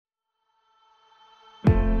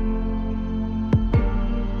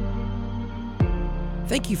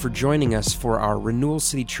Thank you for joining us for our Renewal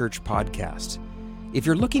City Church podcast. If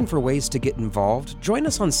you're looking for ways to get involved, join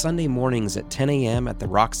us on Sunday mornings at 10 a.m. at the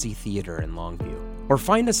Roxy Theater in Longview, or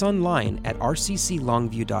find us online at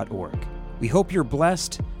rcclongview.org. We hope you're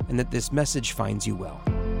blessed and that this message finds you well.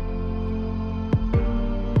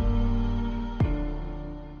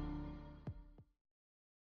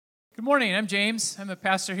 Good morning, I'm James. I'm the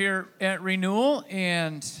pastor here at Renewal,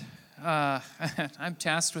 and I'm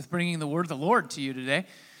tasked with bringing the word of the Lord to you today.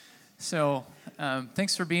 So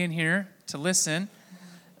thanks for being here to listen.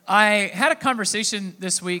 I had a conversation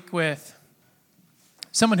this week with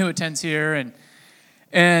someone who attends here,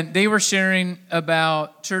 and they were sharing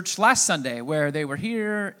about church last Sunday, where they were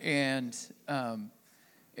here, and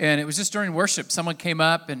it was just during worship. Someone came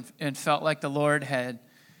up and felt like the Lord had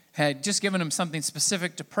just given them something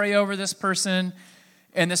specific to pray over this person,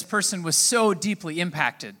 and this person was so deeply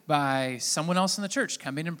impacted by someone else in the church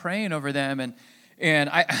coming and praying over them, and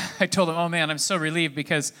I told them, oh man, I'm so relieved,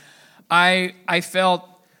 because I felt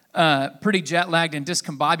pretty jet-lagged and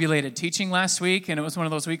discombobulated teaching last week, and it was one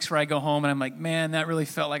of those weeks where I go home and I'm like, man, that really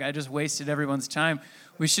felt like I just wasted everyone's time.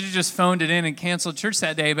 We should have just phoned it in and canceled church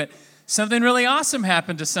that day, but something really awesome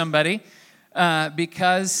happened to somebody,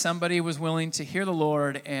 because somebody was willing to hear the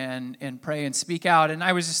Lord and pray and speak out. And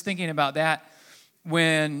I was just thinking about that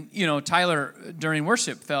when, Tyler during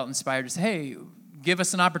worship felt inspired to say, hey, give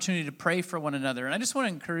us an opportunity to pray for one another. And I just want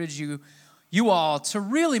to encourage you all to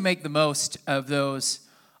really make the most of those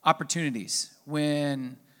opportunities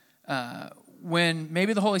when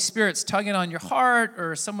maybe the Holy Spirit's tugging on your heart,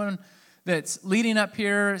 or someone that's leading up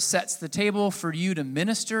here sets the table for you to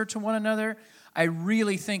minister to one another. I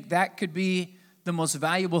really think that could be the most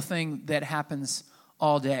valuable thing that happens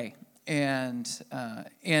all day. And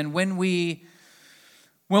when we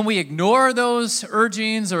ignore those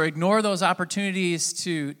urgings or ignore those opportunities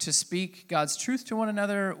to speak God's truth to one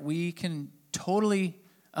another, we can totally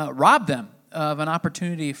rob them of an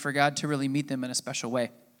opportunity for God to really meet them in a special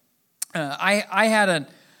way. I had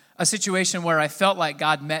a situation where I felt like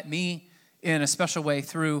God met me in a special way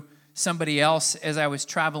through somebody else as I was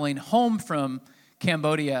traveling home from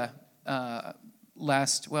Cambodia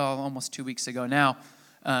almost 2 weeks ago now.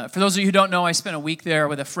 For those of you who don't know, I spent a week there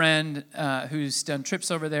with a friend who's done trips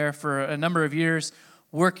over there for a number of years,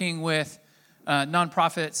 working with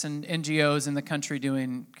nonprofits and NGOs in the country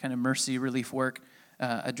doing kind of mercy relief work,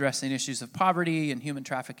 addressing issues of poverty and human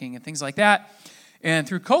trafficking and things like that. And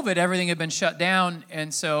through COVID, everything had been shut down,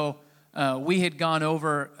 and so we had gone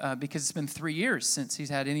over because it's been 3 years since he's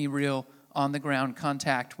had any real on-the-ground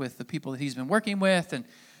contact with the people that he's been working with,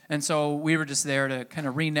 and so we were just there to kind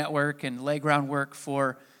of re-network and lay groundwork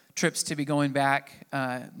for trips to be going back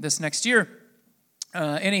this next year.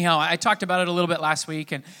 Anyhow, I talked about it a little bit last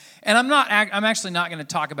week, and I'm actually not going to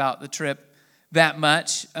talk about the trip that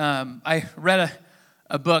much. I read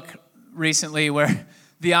a book recently where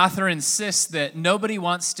the author insists that nobody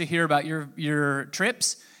wants to hear about your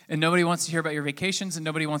trips, and nobody wants to hear about your vacations, and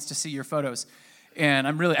nobody wants to see your photos. And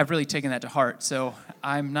I've really taken that to heart, so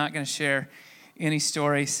I'm not going to share any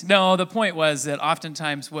stories. No, the point was that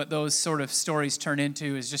oftentimes what those sort of stories turn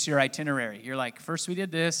into is just your itinerary. You're like, first we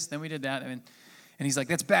did this, then we did that, and he's like,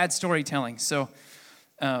 that's bad storytelling. So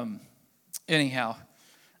anyhow,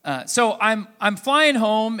 so I'm flying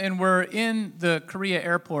home, and we're in the Korea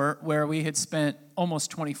airport where we had spent almost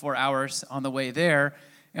 24 hours on the way there,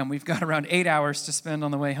 and we've got around 8 hours to spend on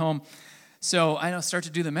the way home. So I start to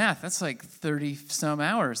do the math. That's like 30-some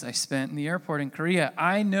hours I spent in the airport in Korea.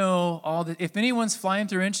 I know if anyone's flying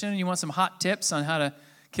through Incheon and you want some hot tips on how to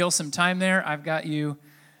kill some time there, I've got you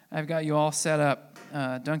all set up.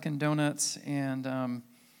 Dunkin' Donuts and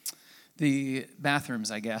the bathrooms,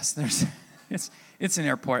 I guess. It's an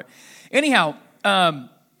airport. Anyhow,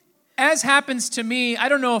 as happens to me, I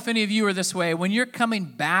don't know if any of you are this way. When you're coming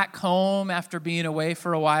back home after being away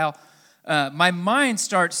for a while, my mind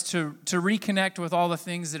starts to reconnect with all the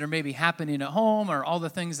things that are maybe happening at home, or all the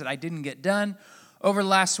things that I didn't get done over the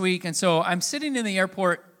last week. And so I'm sitting in the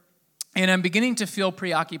airport, and I'm beginning to feel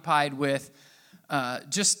preoccupied with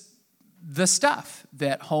just the stuff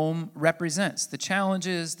that home represents, the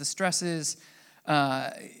challenges, the stresses.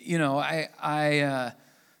 I'm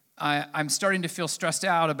starting to feel stressed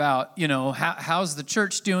out about, how's the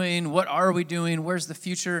church doing? What are we doing? Where's the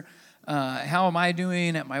future? How am I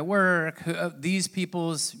doing at my work? These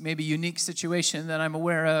people's maybe unique situation that I'm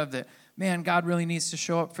aware of that, man, God really needs to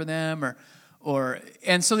show up for them,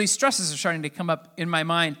 and so these stresses are starting to come up in my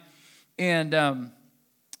mind, and I'm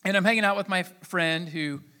hanging out with my friend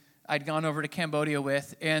who I'd gone over to Cambodia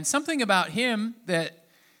with, and something about him that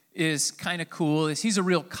is kind of cool is he's a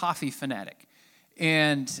real coffee fanatic.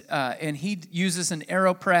 and he uses an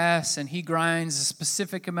AeroPress, and he grinds a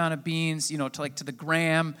specific amount of beans, to the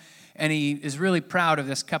gram, and he is really proud of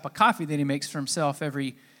this cup of coffee that he makes for himself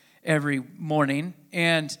every morning.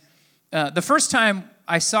 And the first time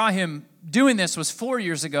I saw him doing this was 4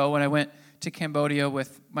 years ago when I went to Cambodia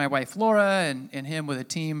with my wife Laura and him with a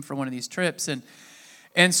team for one of these trips.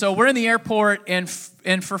 And so we're in the airport, and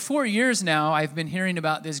for 4 years now, I've been hearing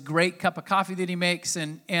about this great cup of coffee that he makes,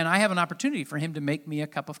 and I have an opportunity for him to make me a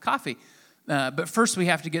cup of coffee. But first we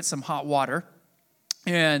have to get some hot water,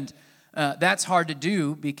 and that's hard to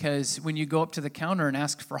do because when you go up to the counter and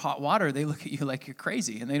ask for hot water, they look at you like you're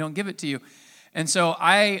crazy, and they don't give it to you. And so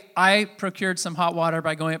I procured some hot water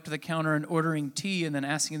by going up to the counter and ordering tea and then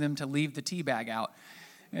asking them to leave the tea bag out.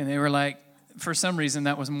 And they were like, for some reason,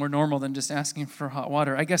 that was more normal than just asking for hot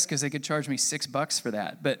water. I guess because they could charge me $6 for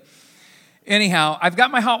that. But anyhow, I've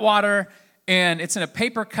got my hot water, and it's in a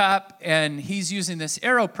paper cup, and he's using this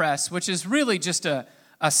AeroPress, which is really just a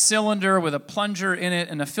cylinder with a plunger in it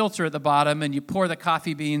and a filter at the bottom, and you pour the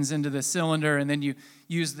coffee beans into the cylinder, and then you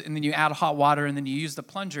add hot water, and then you use the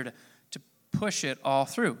plunger to push it all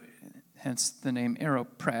through. Hence the name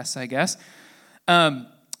AeroPress, I guess.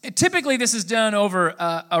 Typically, this is done over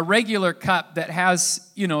a regular cup that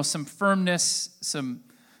has, some firmness, some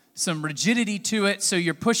rigidity to it. So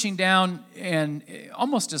you're pushing down and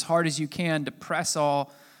almost as hard as you can to press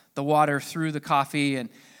all the water through the coffee, and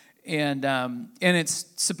it's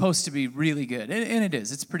supposed to be really good, and it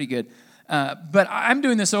is. It's pretty good. But I'm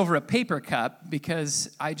doing this over a paper cup because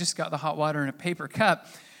I just got the hot water in a paper cup,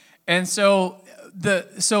 and so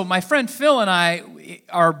my friend Phil and I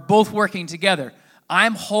are both working together.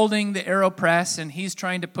 I'm holding the AeroPress, and he's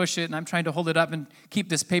trying to push it, and I'm trying to hold it up and keep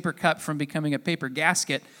this paper cup from becoming a paper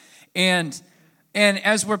gasket. And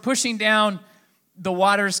as we're pushing down, the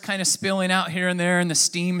water's kind of spilling out here and there, and the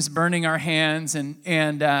steam's burning our hands, and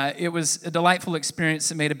it was a delightful experience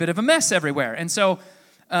that made a bit of a mess everywhere. And so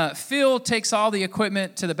Phil takes all the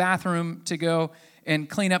equipment to the bathroom to go and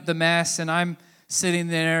clean up the mess, and I'm sitting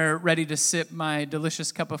there ready to sip my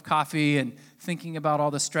delicious cup of coffee and thinking about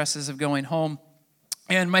all the stresses of going home.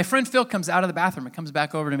 And my friend Phil comes out of the bathroom and comes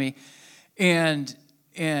back over to me, and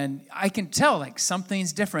I can tell, like,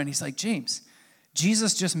 something's different. He's like, James,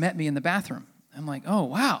 Jesus just met me in the bathroom. I'm like, oh,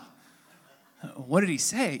 wow. What did he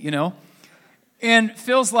say, And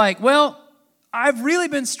Phil's like, well, I've really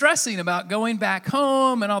been stressing about going back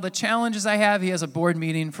home and all the challenges I have. He has a board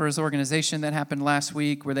meeting for his organization that happened last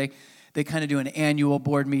week where they kind of do an annual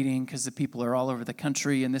board meeting because the people are all over the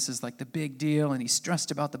country, and this is like the big deal, and he's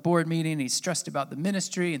stressed about the board meeting, and he's stressed about the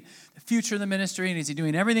ministry and the future of the ministry, and is he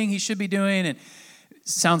doing everything he should be doing? And it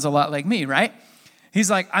sounds a lot like me, right?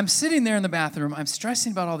 He's like, I'm sitting there in the bathroom, I'm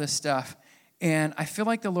stressing about all this stuff, and I feel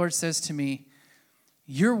like the Lord says to me,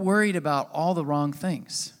 you're worried about all the wrong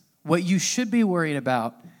things. What you should be worried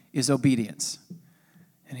about is obedience.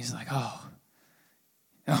 And he's like, oh,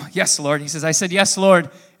 yes, Lord. He says, I said, yes,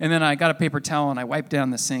 Lord. And then I got a paper towel and I wiped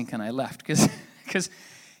down the sink and I left because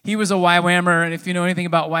he was a YWAMer. And if you know anything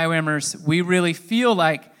about YWAMers, we really feel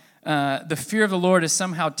like the fear of the Lord is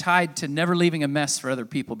somehow tied to never leaving a mess for other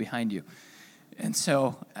people behind you. And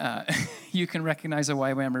so you can recognize a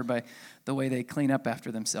YWAMer by the way they clean up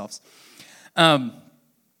after themselves.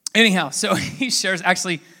 Anyhow, so he shares,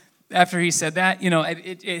 actually, after he said that,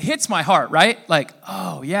 it hits my heart, right? Like,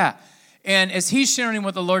 oh, yeah. And as he's sharing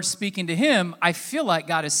what the Lord's speaking to him, I feel like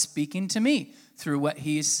God is speaking to me through what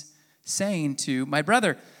he's saying to my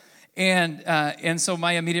brother. And so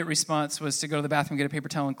my immediate response was to go to the bathroom, get a paper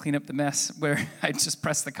towel, and clean up the mess where I just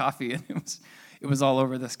pressed the coffee, and it was all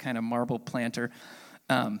over this kind of marble planter.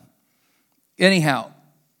 Anyhow,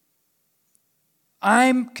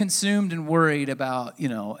 I'm consumed and worried about,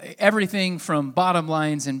 everything from bottom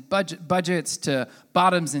lines and budgets to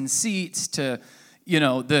bottoms in seats to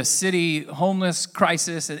the city homeless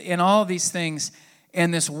crisis and all of these things.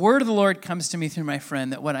 And this word of the Lord comes to me through my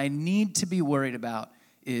friend that what I need to be worried about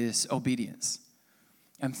is obedience.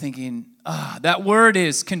 I'm thinking, that word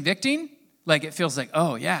is convicting. Like it feels like,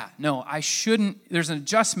 oh yeah, no, I shouldn't. There's an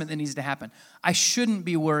adjustment that needs to happen. I shouldn't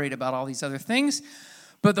be worried about all these other things.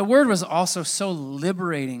 But the word was also so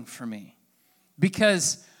liberating for me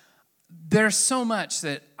because there's so much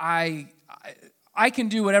that I can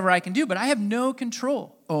do whatever I can do, but I have no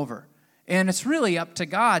control over. And it's really up to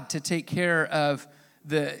God to take care of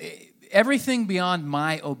everything beyond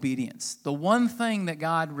my obedience. The one thing that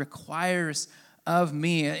God requires of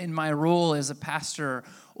me in my role as a pastor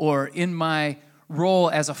or in my role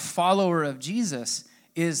as a follower of Jesus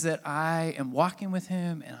is that I am walking with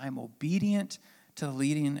him and I'm obedient to the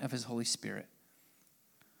leading of his Holy Spirit.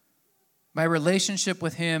 My relationship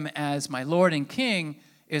with him as my Lord and King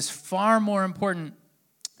is far more important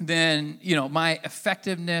than, my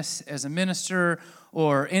effectiveness as a minister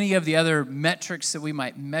or any of the other metrics that we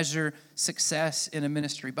might measure success in a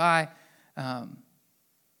ministry by.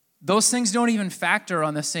 Those things don't even factor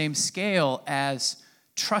on the same scale as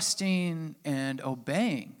trusting and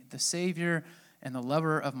obeying the Savior and the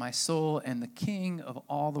lover of my soul and the King of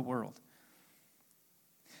all the world.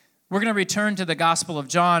 We're going to return to the Gospel of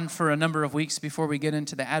John for a number of weeks before we get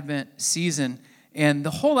into the Advent season. And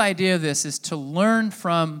the whole idea of this is to learn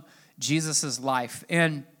from Jesus' life.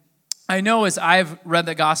 And I know as I've read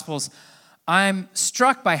the Gospels, I'm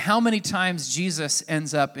struck by how many times Jesus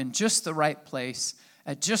ends up in just the right place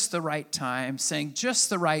at just the right time, saying just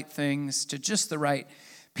the right things to just the right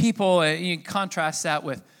people. And you can contrast that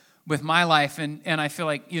with my life, and I feel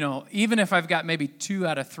like, even if I've got maybe 2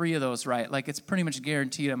 out of 3 of those right, like it's pretty much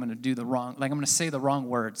guaranteed I'm going to do the wrong, like I'm going to say the wrong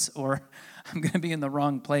words, or I'm going to be in the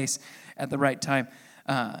wrong place at the right time.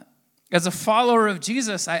 As a follower of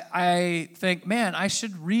Jesus, I think, man, I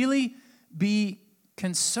should really be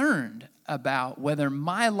concerned about whether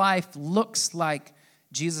my life looks like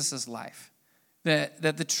Jesus' life. That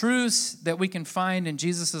the truths that we can find in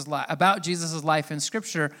Jesus' life, about Jesus' life in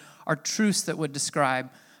Scripture, are truths that would describe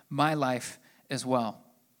my life as well.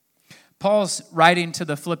 Paul's writing to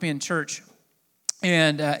the Philippian church,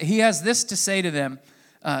 and he has this to say to them,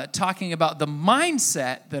 talking about the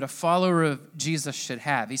mindset that a follower of Jesus should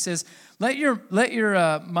have. He says, have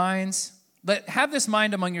this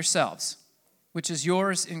mind among yourselves, which is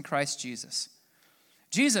yours in Christ Jesus.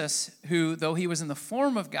 Jesus, who, though he was in the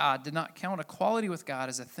form of God, did not count equality with God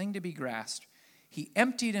as a thing to be grasped. He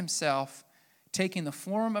emptied himself, taking the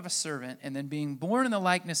form of a servant, and then being born in the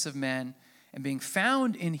likeness of men, and being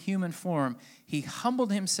found in human form, he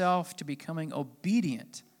humbled himself to becoming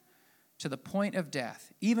obedient to the point of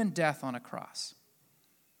death, even death on a cross.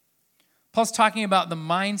 Paul's talking about the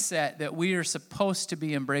mindset that we are supposed to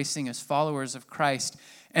be embracing as followers of Christ.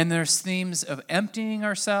 And there's themes of emptying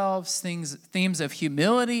ourselves, themes of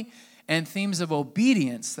humility, and themes of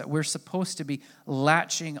obedience that we're supposed to be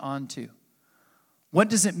latching onto. What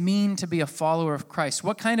does it mean to be a follower of Christ?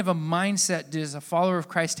 What kind of a mindset does a follower of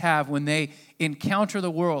Christ have when they encounter the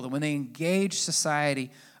world and when they engage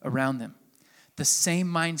society around them? The same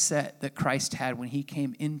mindset that Christ had when he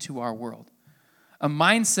came into our world. A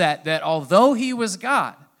mindset that although he was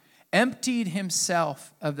God, emptied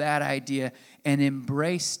himself of that idea and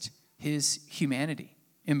embraced his humanity,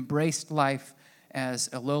 embraced life as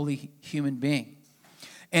a lowly human being,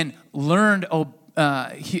 and learned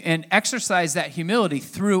and exercised that humility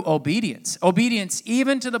through obedience. Obedience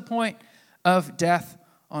even to the point of death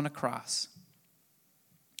on a cross.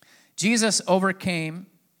 Jesus overcame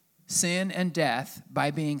sin and death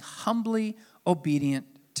by being humbly obedient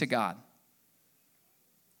to God.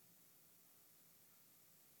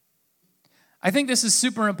 I think this is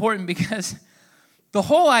super important because the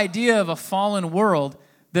whole idea of a fallen world,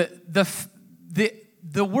 the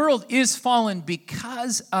world is fallen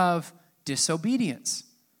because of disobedience.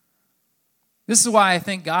 This is why I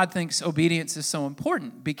think God thinks obedience is so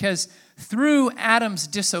important, because through Adam's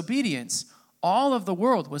disobedience, all of the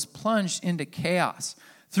world was plunged into chaos.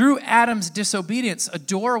 Through Adam's disobedience, a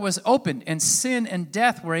door was opened and sin and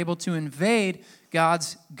death were able to invade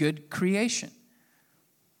God's good creation.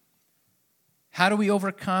 How do we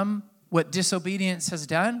overcome what disobedience has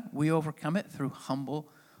done? We overcome it through humble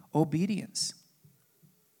obedience.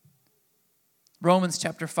 Romans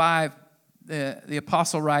chapter 5, the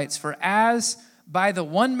apostle writes, "For as by the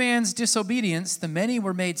one man's disobedience the many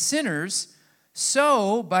were made sinners,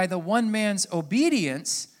 so by the one man's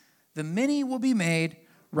obedience the many will be made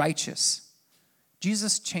righteous."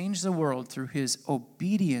 Jesus changed the world through his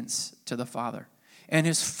obedience to the Father. And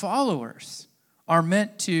his followers are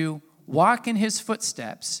meant to walk in his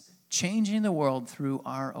footsteps, changing the world through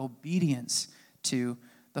our obedience to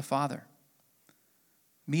the Father,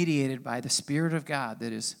 mediated by the Spirit of God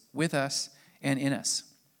that is with us and in us.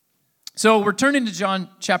 So we're turning to John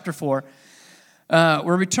chapter 4.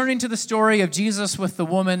 We're returning to the story of Jesus with the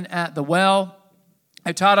woman at the well.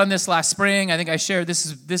 I taught on this last spring. I think I shared this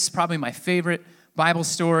is probably my favorite Bible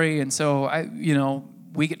story, and so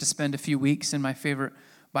we get to spend a few weeks in my favorite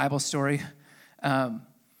Bible story.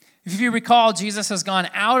 If you recall, Jesus has gone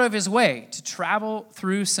out of his way to travel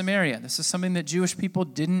through Samaria. This is something that Jewish people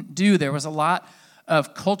didn't do. There was a lot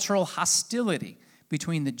of cultural hostility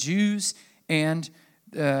between the Jews and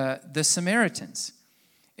the Samaritans.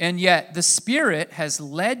 And yet the Spirit has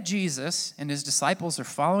led Jesus, and his disciples are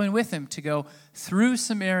following with him, to go through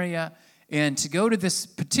Samaria and to go to this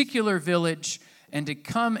particular village and to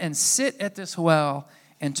come and sit at this well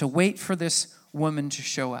and to wait for this woman to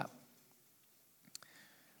show up.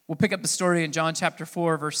 We'll pick up the story in John chapter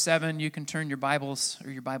 4, verse 7. You can turn your Bibles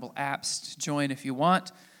or your Bible apps to join if you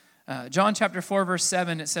want. John chapter 4, verse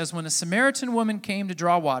 7, it says, "When a Samaritan woman came to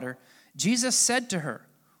draw water, Jesus said to her,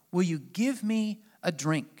 'Will you give me a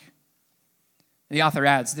drink?'" The author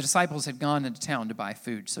adds, the disciples had gone into town to buy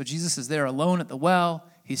food. So Jesus is there alone at the well.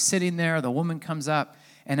 He's sitting there. The woman comes up.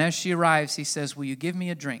 And as she arrives, he says, "Will you give me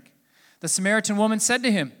a drink?" The Samaritan woman said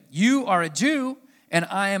to him, "You are a Jew, and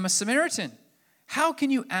I am a Samaritan. How can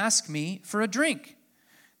you ask me for a drink?"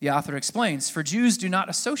 The author explains, "For Jews do not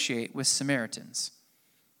associate with Samaritans."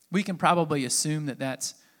 We can probably assume that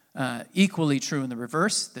that's equally true in the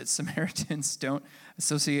reverse, that Samaritans don't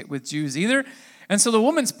associate with Jews either. And so the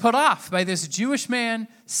woman's put off by this Jewish man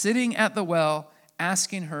sitting at the well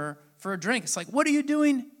asking her for a drink. It's like, what are you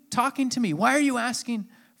doing talking to me? Why are you asking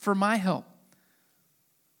for my help?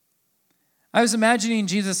 I was imagining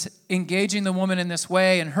Jesus engaging the woman in this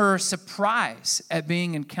way and her surprise at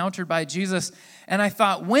being encountered by Jesus. And I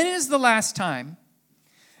thought, when is the last time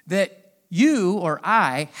that you or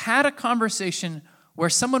I had a conversation where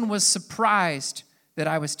someone was surprised that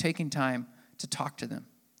I was taking time to talk to them?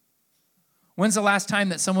 When's the last time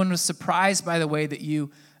that someone was surprised by the way that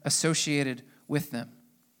you associated with them?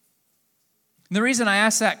 And the reason I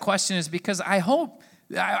ask that question is because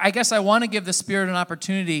I guess I want to give the Spirit an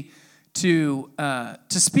opportunity to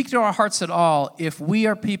speak to our hearts at all if we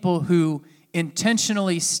are people who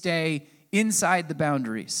intentionally stay inside the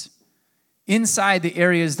boundaries, inside the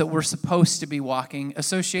areas that we're supposed to be walking,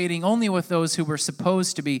 associating only with those who we're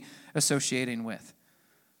supposed to be associating with.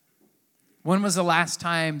 When was the last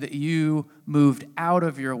time that you moved out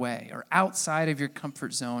of your way or outside of your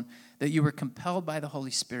comfort zone, that you were compelled by the Holy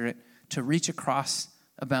Spirit to reach across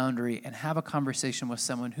a boundary and have a conversation with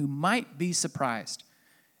someone who might be surprised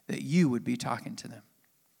that you would be talking to them?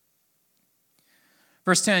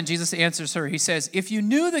 Verse 10, Jesus answers her. He says, "If you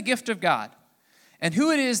knew the gift of God and who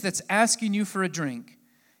it is that's asking you for a drink,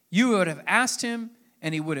 you would have asked him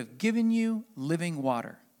and he would have given you living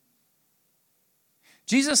water."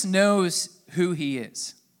 Jesus knows who he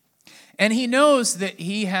is. And he knows that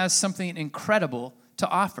he has something incredible to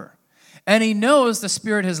offer. And he knows the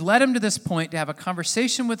Spirit has led him to this point to have a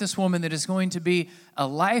conversation with this woman that is going to be a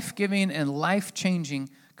life-giving and life-changing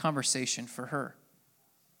conversation for her.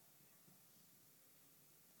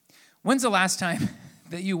 When's the last time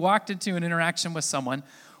that you walked into an interaction with someone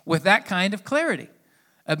with that kind of clarity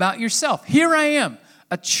about yourself? Here I am,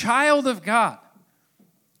 a child of God,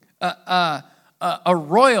 a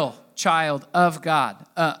royal child of God,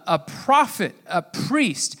 a prophet, a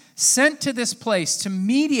priest, sent to this place to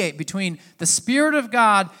mediate between the Spirit of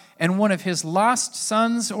God and one of his lost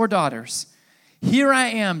sons or daughters. Here I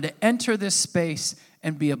am to enter this space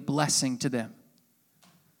and be a blessing to them.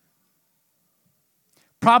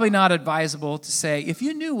 Probably not advisable to say, if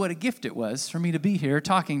you knew what a gift it was for me to be here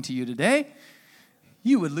talking to you today,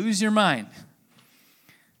 you would lose your mind.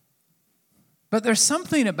 But there's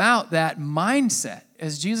something about that mindset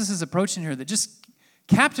as Jesus is approaching her that just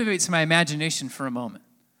captivates my imagination for a moment.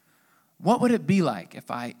 What would it be like if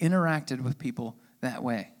I interacted with people that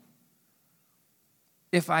way?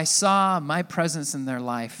 If I saw my presence in their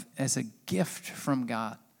life as a gift from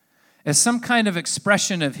God, as some kind of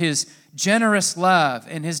expression of his generous love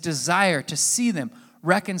and his desire to see them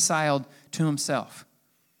reconciled to himself.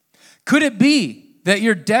 Could it be that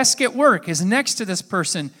your desk at work is next to this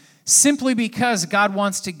person simply because God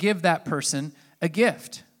wants to give that person a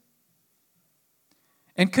gift?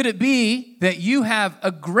 And could it be that you have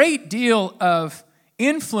a great deal of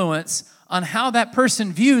influence on how that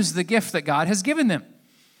person views the gift that God has given them?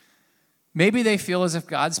 Maybe they feel as if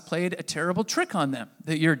God's played a terrible trick on them,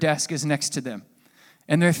 that your desk is next to them.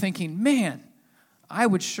 And they're thinking, man, I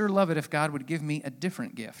would sure love it if God would give me a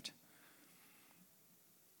different gift.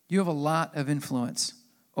 You have a lot of influence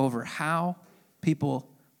over how people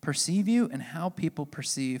perceive you and how people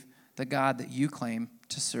perceive the God that you claim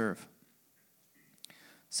to serve.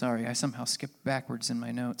 Sorry, I somehow skipped backwards in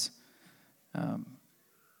my notes. I'm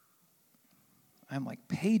like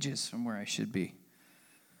pages from where I should be.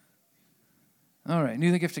 All right,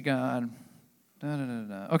 knew the gift of God.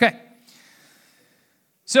 Okay.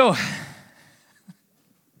 So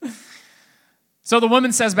the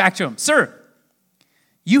woman says back to him, "Sir,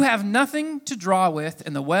 you have nothing to draw with,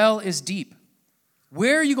 and the well is deep.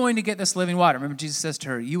 Where are you going to get this living water?" Remember, Jesus says to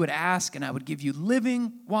her, "You would ask, and I would give you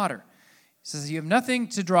living water." He says, "You have nothing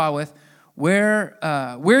to draw with. Where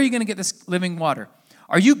are you going to get this living water?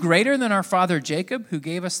 Are you greater than our father Jacob, who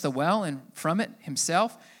gave us the well and from it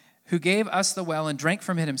himself, who gave us the well and drank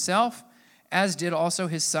from it himself, as did also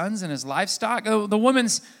his sons and his livestock. Oh, the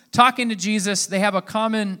woman's talking to Jesus. They have a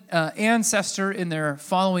common ancestor in their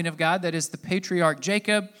following of God, that is the patriarch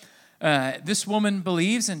Jacob. This woman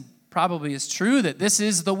believes, and probably is true, that this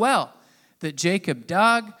is the well that Jacob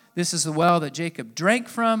dug. This is the well that Jacob drank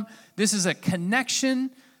from. This is a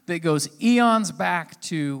connection that goes eons back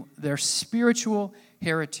to their spiritual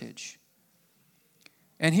heritage.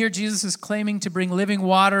 And here Jesus is claiming to bring living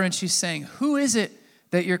water, and she's saying, who is it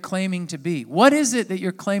that you're claiming to be? What is it that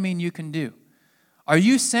you're claiming you can do? Are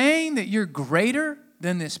you saying that you're greater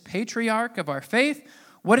than this patriarch of our faith?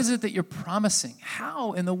 What is it that you're promising?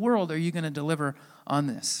 How in the world are you going to deliver on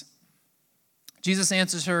this? Jesus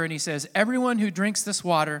answers her and he says, everyone who drinks this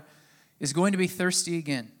water is going to be thirsty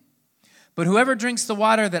again. But whoever drinks the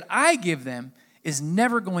water that I give them is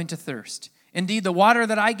never going to thirst. Indeed, the water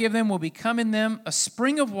that I give them will become in them a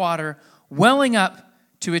spring of water welling up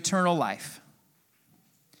to eternal life.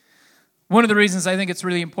 One of the reasons I think it's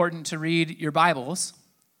really important to read your Bibles,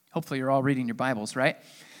 hopefully you're all reading your Bibles, right?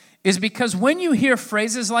 Is because when you hear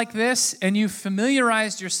phrases like this and you've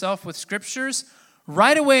familiarized yourself with scriptures,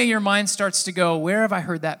 right away your mind starts to go, where have I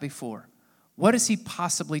heard that before? What is he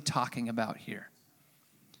possibly talking about here?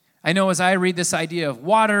 I know as I read this idea of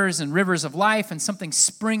waters and rivers of life and something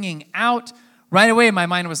springing out, right away my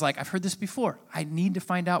mind was like, I've heard this before. I need to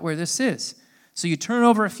find out where this is. So you turn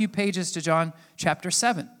over a few pages to John chapter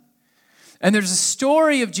 7. And there's a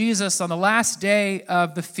story of Jesus on the last day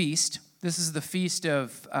of the feast. This is the Feast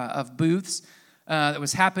of Booths that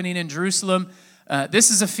was happening in Jerusalem.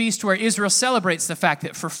 This is a feast where Israel celebrates the fact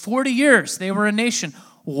that for 40 years they were a nation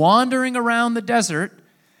wandering around the desert,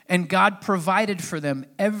 and God provided for them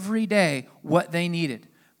every day what they needed.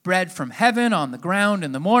 Bread from heaven on the ground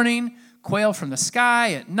in the morning, quail from the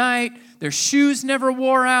sky at night. Their shoes never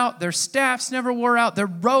wore out. Their staffs never wore out. Their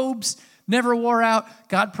robes never wore out.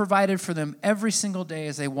 God provided for them every single day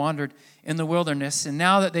as they wandered in the wilderness. And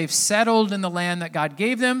now that they've settled in the land that God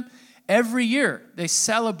gave them, every year they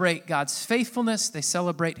celebrate God's faithfulness. They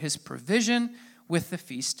celebrate his provision with the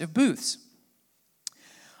Feast of Booths.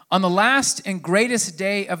 On the last and greatest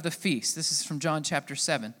day of the feast, this is from John chapter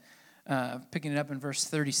 7, picking it up in verse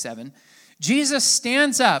 37, Jesus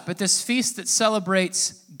stands up at this feast that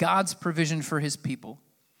celebrates God's provision for his people.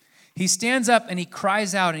 He stands up and he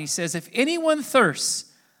cries out and he says, if anyone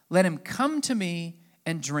thirsts, let him come to me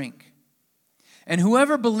and drink. And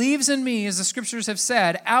whoever believes in me, as the scriptures have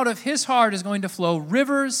said, out of his heart is going to flow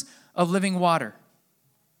rivers of living water.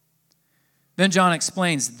 Then John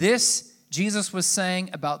explains, this Jesus was saying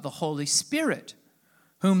about the Holy Spirit,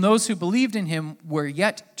 whom those who believed in him were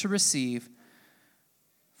yet to receive.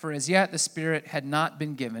 For as yet the Spirit had not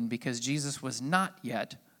been given because Jesus was not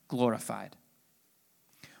yet glorified.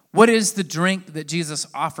 What is the drink that Jesus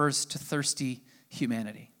offers to thirsty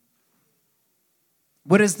humanity?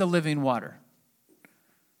 What is the living water?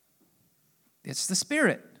 It's the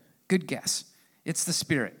Spirit. Good guess. It's the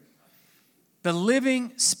Spirit. The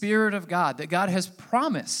living Spirit of God that God has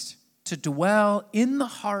promised to dwell in the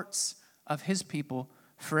hearts of his people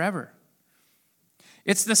forever.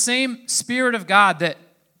 It's the same Spirit of God that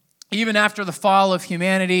even after the fall of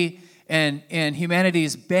humanity and humanity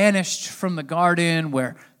is banished from the garden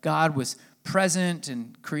where God was present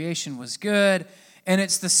and creation was good, and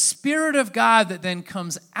it's the Spirit of God that then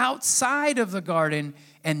comes outside of the garden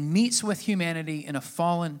and meets with humanity in a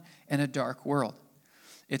fallen and a dark world.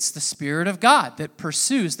 It's the Spirit of God that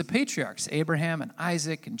pursues the patriarchs, Abraham and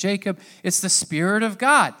Isaac and Jacob. It's the Spirit of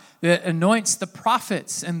God that anoints the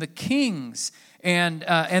prophets and the kings and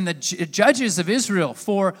the judges of Israel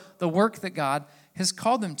for the work that God has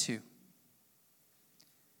called them to.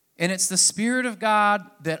 And it's the Spirit of God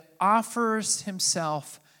that offers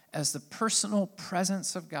himself as the personal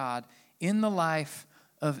presence of God in the life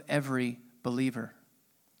of every believer.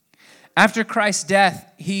 After Christ's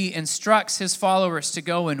death, he instructs his followers to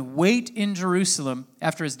go and wait in Jerusalem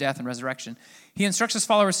after his death and resurrection. He instructs his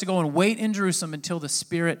followers to go and wait in Jerusalem until the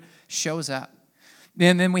Spirit shows up.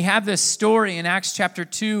 And then we have this story in Acts chapter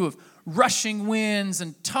 2 of rushing winds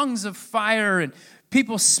and tongues of fire and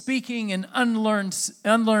people speaking in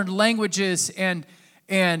unlearned languages and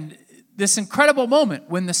this incredible moment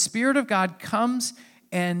when the Spirit of God comes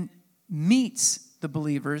and meets the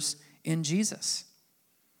believers in Jesus.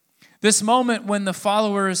 This moment when the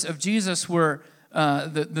followers of Jesus were,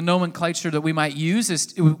 the nomenclature that we might use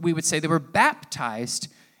is, we would say they were baptized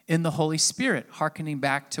in the Holy Spirit, hearkening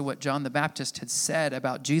back to what John the Baptist had said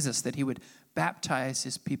about Jesus, that he would baptize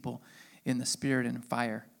his people in the Spirit and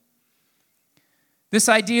fire. This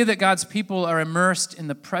idea that God's people are immersed in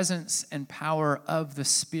the presence and power of the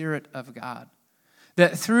Spirit of God,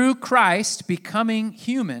 that through Christ becoming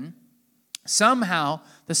human, Somehow,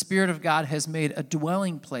 the Spirit of God has made a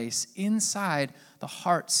dwelling place inside the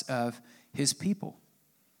hearts of his people.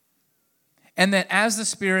 And that as the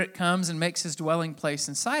Spirit comes and makes his dwelling place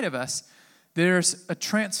inside of us, there's a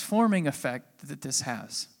transforming effect that this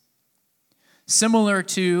has. Similar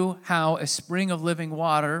to how a spring of living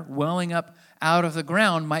water welling up out of the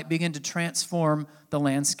ground might begin to transform the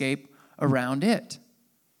landscape around it.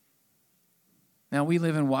 Now, we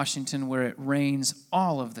live in Washington where it rains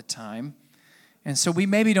all of the time, and so we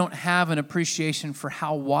maybe don't have an appreciation for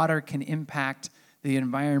how water can impact the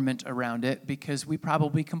environment around it, because we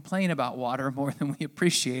probably complain about water more than we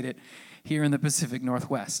appreciate it here in the Pacific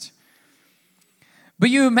Northwest.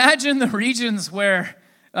 But you imagine the regions where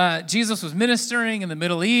Jesus was ministering in the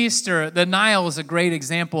Middle East, or the Nile is a great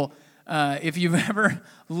example. If you've ever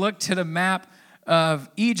looked at a map of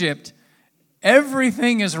Egypt,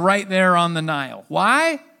 everything is right there on the Nile.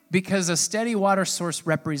 Why? Because a steady water source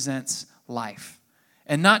represents life.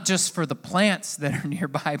 And not just for the plants that are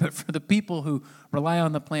nearby, but for the people who rely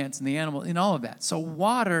on the plants and the animals and all of that. So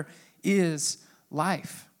water is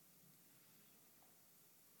life.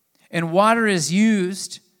 And water is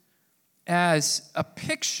used as a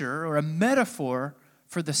picture or a metaphor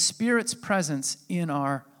for the Spirit's presence in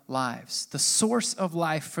our lives. The source of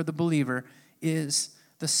life for the believer is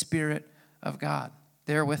the Spirit of God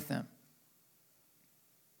there with them.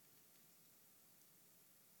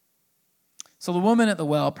 So the woman at the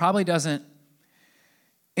well probably doesn't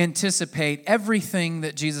anticipate everything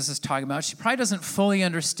that Jesus is talking about. She probably doesn't fully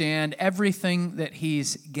understand everything that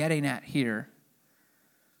he's getting at here.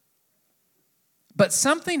 But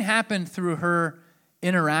something happened through her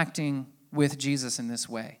interacting with Jesus in this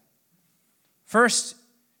way. First,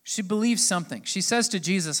 she believes something. She says to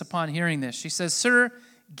Jesus upon hearing this, she says, "Sir,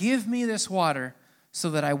 give me this water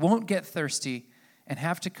so that I won't get thirsty and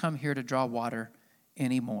have to come here to draw water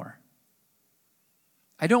anymore.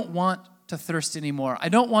 I don't want to thirst anymore. I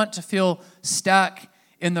don't want to feel stuck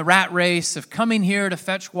in the rat race of coming here to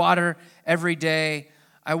fetch water every day.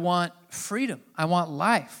 I want freedom. I want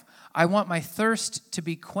life. I want my thirst to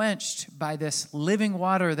be quenched by this living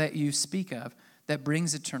water that you speak of that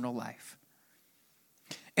brings eternal life."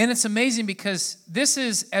 And it's amazing because this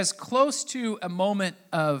is as close to a moment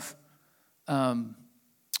of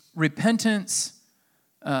repentance,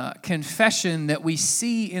 confession that we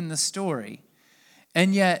see in the story.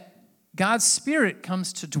 And yet, God's Spirit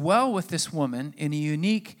comes to dwell with this woman in a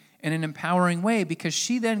unique and an empowering way, because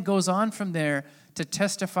she then goes on from there to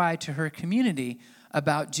testify to her community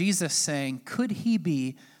about Jesus, saying, could he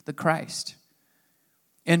be the Christ?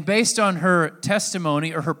 And based on her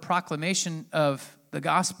testimony or her proclamation of the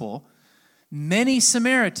gospel, many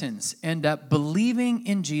Samaritans end up believing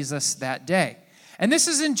in Jesus that day. And this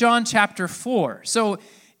is in John chapter 4. So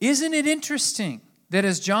isn't it interesting that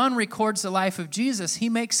as John records the life of Jesus, he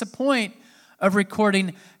makes a point of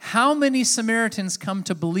recording how many Samaritans come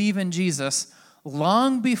to believe in Jesus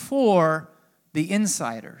long before the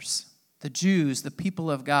insiders, the Jews, the people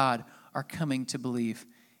of God, are coming to believe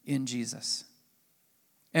in Jesus.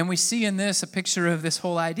 And we see in this a picture of this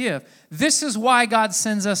whole idea of this is why God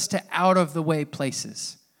sends us to out-of-the-way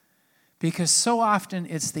places. Because so often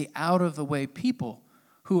it's the out-of-the-way people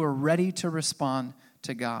who are ready to respond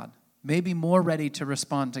to God. Maybe more ready to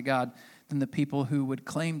respond to God than the people who would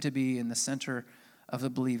claim to be in the center of the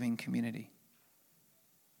believing community.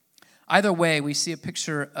 Either way, we see a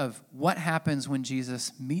picture of what happens when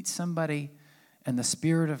Jesus meets somebody and the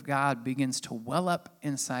Spirit of God begins to well up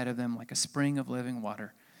inside of them like a spring of living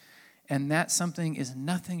water. And that something is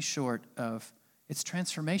nothing short of its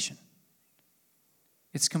transformation.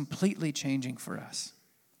 It's completely changing for us.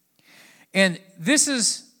 And this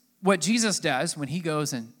is what Jesus does when he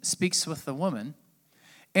goes and speaks with the woman.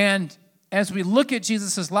 And as we look at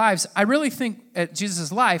Jesus' life, I really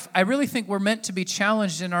think we're meant to be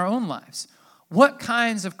challenged in our own lives. What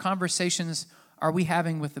kinds of conversations are we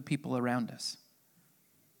having with the people around us?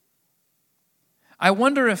 I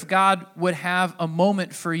wonder if God would have a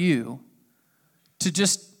moment for you to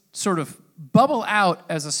just sort of bubble out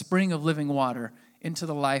as a spring of living water into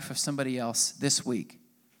the life of somebody else this week.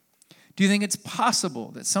 Do you think it's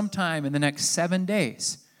possible that sometime in the next 7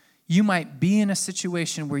 days, you might be in a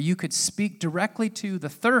situation where you could speak directly to the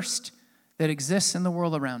thirst that exists in the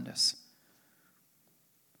world around us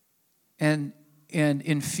and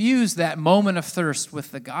infuse that moment of thirst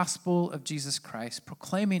with the gospel of Jesus Christ,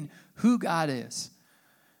 proclaiming who God is,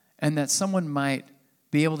 and that someone might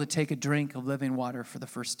be able to take a drink of living water for the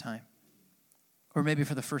first time, or maybe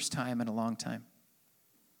for the first time in a long time?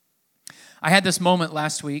 I had this moment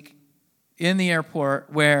last week in the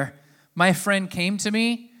airport where my friend came to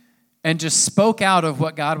me and just spoke out of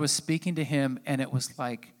what God was speaking to him, and it was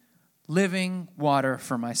like living water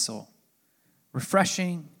for my soul.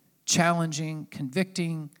 Refreshing, challenging,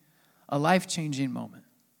 convicting, a life-changing moment.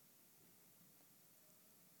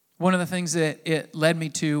 One of the things that it led me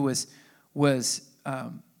to was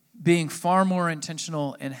being far more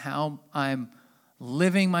intentional in how I'm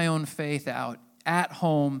living my own faith out at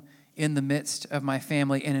home in the midst of my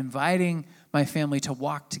family and inviting my family to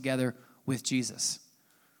walk together with Jesus.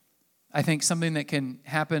 I think something that can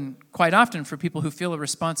happen quite often for people who feel a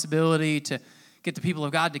responsibility to get the people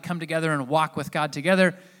of God to come together and walk with God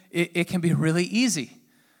together, it can be really easy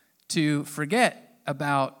to forget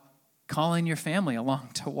about calling your family along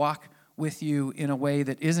to walk with you in a way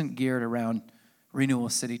that isn't geared around Renewal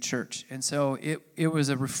City Church. And so it was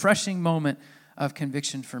a refreshing moment of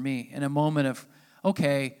conviction for me, and a moment of,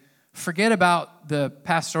 okay, forget about the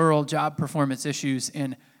pastoral job performance issues,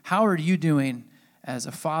 and how are you doing as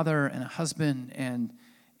a father and a husband and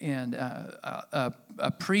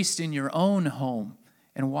a priest in your own home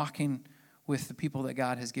and walking with the people that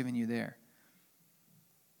God has given you there.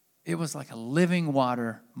 It was like a living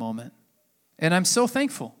water moment. And I'm so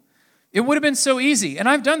thankful. It would have been so easy, and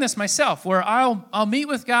I've done this myself, where I'll meet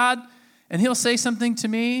with God, and he'll say something to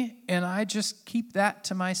me, and I just keep that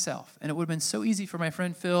to myself. And it would have been so easy for my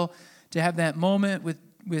friend Phil to have that moment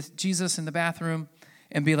with Jesus in the bathroom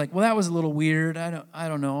and be like, well, that was a little weird. I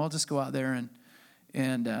don't know. I'll just go out there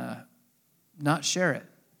and not share it.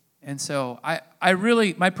 And so I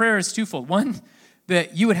really, my prayer is twofold. One,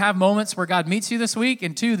 that you would have moments where God meets you this week,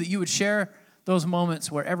 and two, that you would share those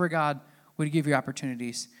moments wherever God would give you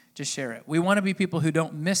opportunities to share it. We want to be people who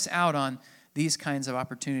don't miss out on these kinds of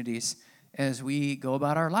opportunities as we go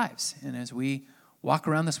about our lives and as we walk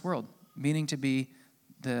around this world, meaning to be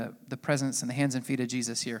the presence and the hands and feet of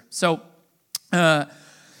Jesus here. So I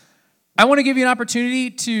want to give you an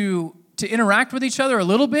opportunity to interact with each other a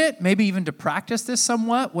little bit, maybe even to practice this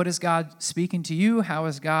somewhat. What is God speaking to you? How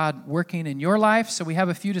is God working in your life? So we have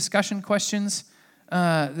a few discussion questions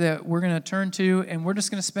that we're going to turn to, and we're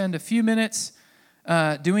just going to spend a few minutes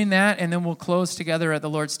doing that, and then we'll close together at the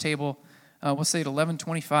Lord's table. We'll say at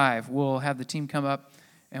 11:25, we'll have the team come up,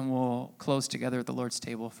 and we'll close together at the Lord's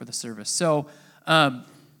table for the service. So,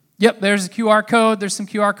 there's a QR code. There's some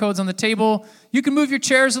QR codes on the table. You can move your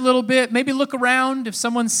chairs a little bit. Maybe look around. If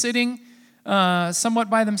someone's sitting somewhat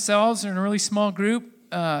by themselves or in a really small group,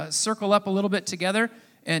 circle up a little bit together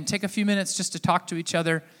and take a few minutes just to talk to each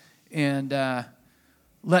other and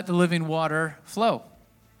let the living water flow.